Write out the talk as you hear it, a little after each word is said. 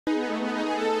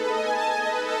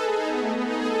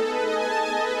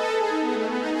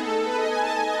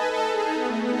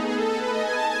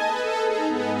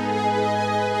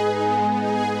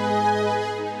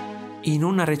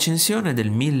una recensione del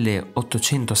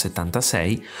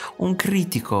 1876, un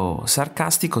critico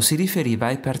sarcastico si riferiva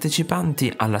ai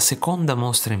partecipanti alla seconda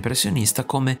mostra impressionista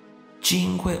come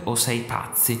 5 o 6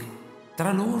 pazzi,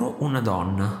 tra loro una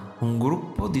donna, un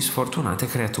gruppo di sfortunate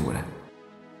creature.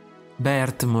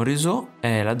 Berthe Morisot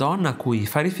è la donna a cui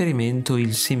fa riferimento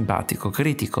il simpatico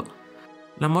critico.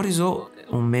 La Morisot,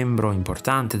 un membro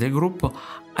importante del gruppo,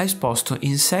 ha esposto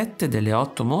in 7 delle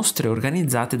 8 mostre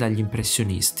organizzate dagli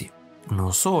impressionisti.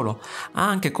 Non solo, ha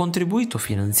anche contribuito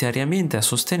finanziariamente a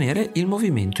sostenere il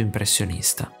movimento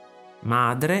impressionista.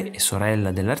 Madre e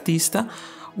sorella dell'artista,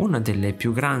 una delle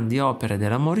più grandi opere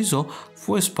della Morisot,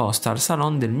 fu esposta al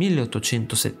Salon del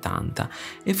 1870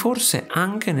 e forse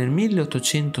anche nel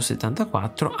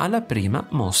 1874 alla prima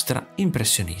mostra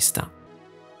impressionista.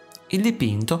 Il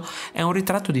dipinto è un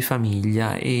ritratto di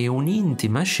famiglia e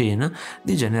un'intima scena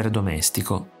di genere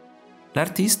domestico.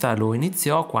 L'artista lo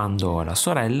iniziò quando la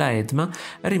sorella Edma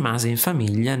rimase in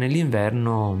famiglia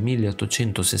nell'inverno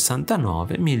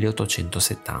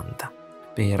 1869-1870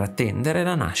 per attendere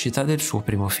la nascita del suo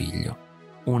primo figlio,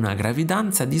 una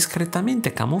gravidanza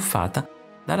discretamente camuffata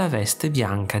dalla veste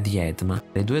bianca di Edma.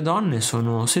 Le due donne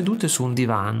sono sedute su un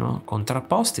divano,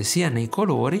 contrapposte sia nei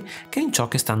colori che in ciò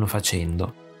che stanno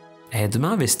facendo.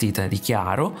 Edma, vestita di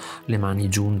chiaro, le mani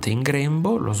giunte in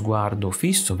grembo, lo sguardo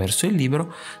fisso verso il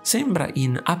libro, sembra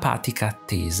in apatica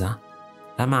attesa.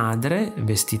 La madre,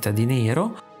 vestita di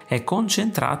nero, è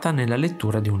concentrata nella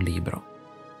lettura di un libro.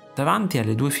 Davanti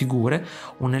alle due figure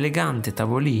un elegante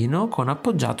tavolino con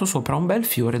appoggiato sopra un bel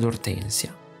fiore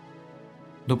d'ortensia.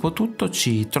 Dopotutto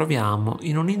ci troviamo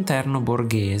in un interno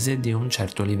borghese di un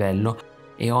certo livello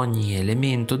e ogni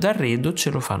elemento d'arredo ce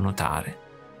lo fa notare.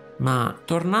 Ma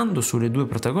tornando sulle due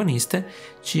protagoniste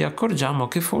ci accorgiamo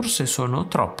che forse sono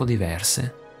troppo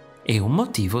diverse. E un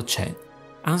motivo c'è.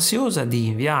 Ansiosa di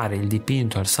inviare il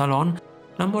dipinto al Salon,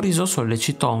 la Morisot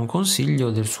sollecitò un consiglio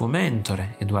del suo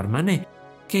mentore, Edouard Manet,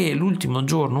 che l'ultimo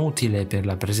giorno utile per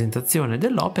la presentazione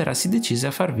dell'opera si decise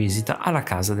a far visita alla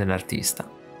casa dell'artista.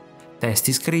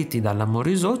 Testi scritti dalla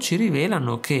Morisot ci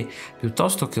rivelano che,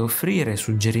 piuttosto che offrire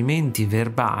suggerimenti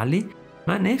verbali,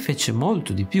 Manet fece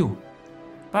molto di più.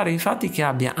 Pare infatti che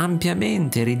abbia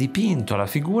ampiamente ridipinto la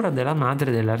figura della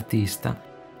madre dell'artista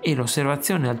e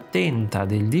l'osservazione attenta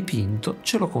del dipinto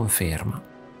ce lo conferma.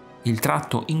 Il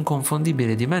tratto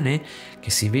inconfondibile di Manet, che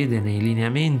si vede nei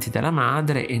lineamenti della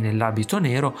madre e nell'abito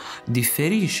nero,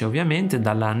 differisce ovviamente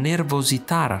dalla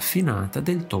nervosità raffinata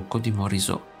del tocco di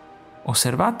Morisot.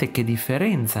 Osservate che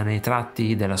differenza nei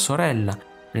tratti della sorella,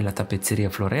 nella tappezzeria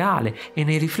floreale e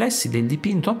nei riflessi del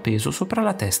dipinto appeso sopra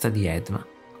la testa di Edma.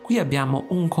 Qui abbiamo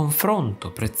un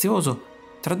confronto prezioso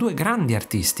tra due grandi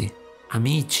artisti,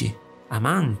 amici,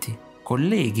 amanti,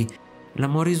 colleghi. La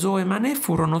Morisot e Manet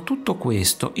furono tutto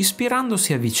questo,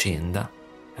 ispirandosi a vicenda.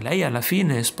 Lei alla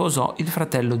fine sposò il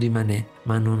fratello di Manet,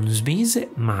 ma non smise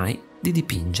mai di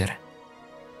dipingere.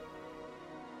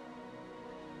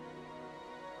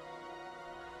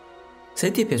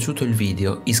 Se ti è piaciuto il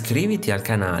video, iscriviti al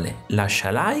canale, lascia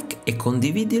like e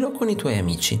condividilo con i tuoi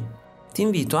amici. Ti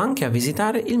invito anche a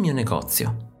visitare il mio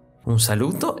negozio. Un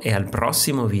saluto e al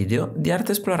prossimo video di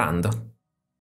Artesplorando.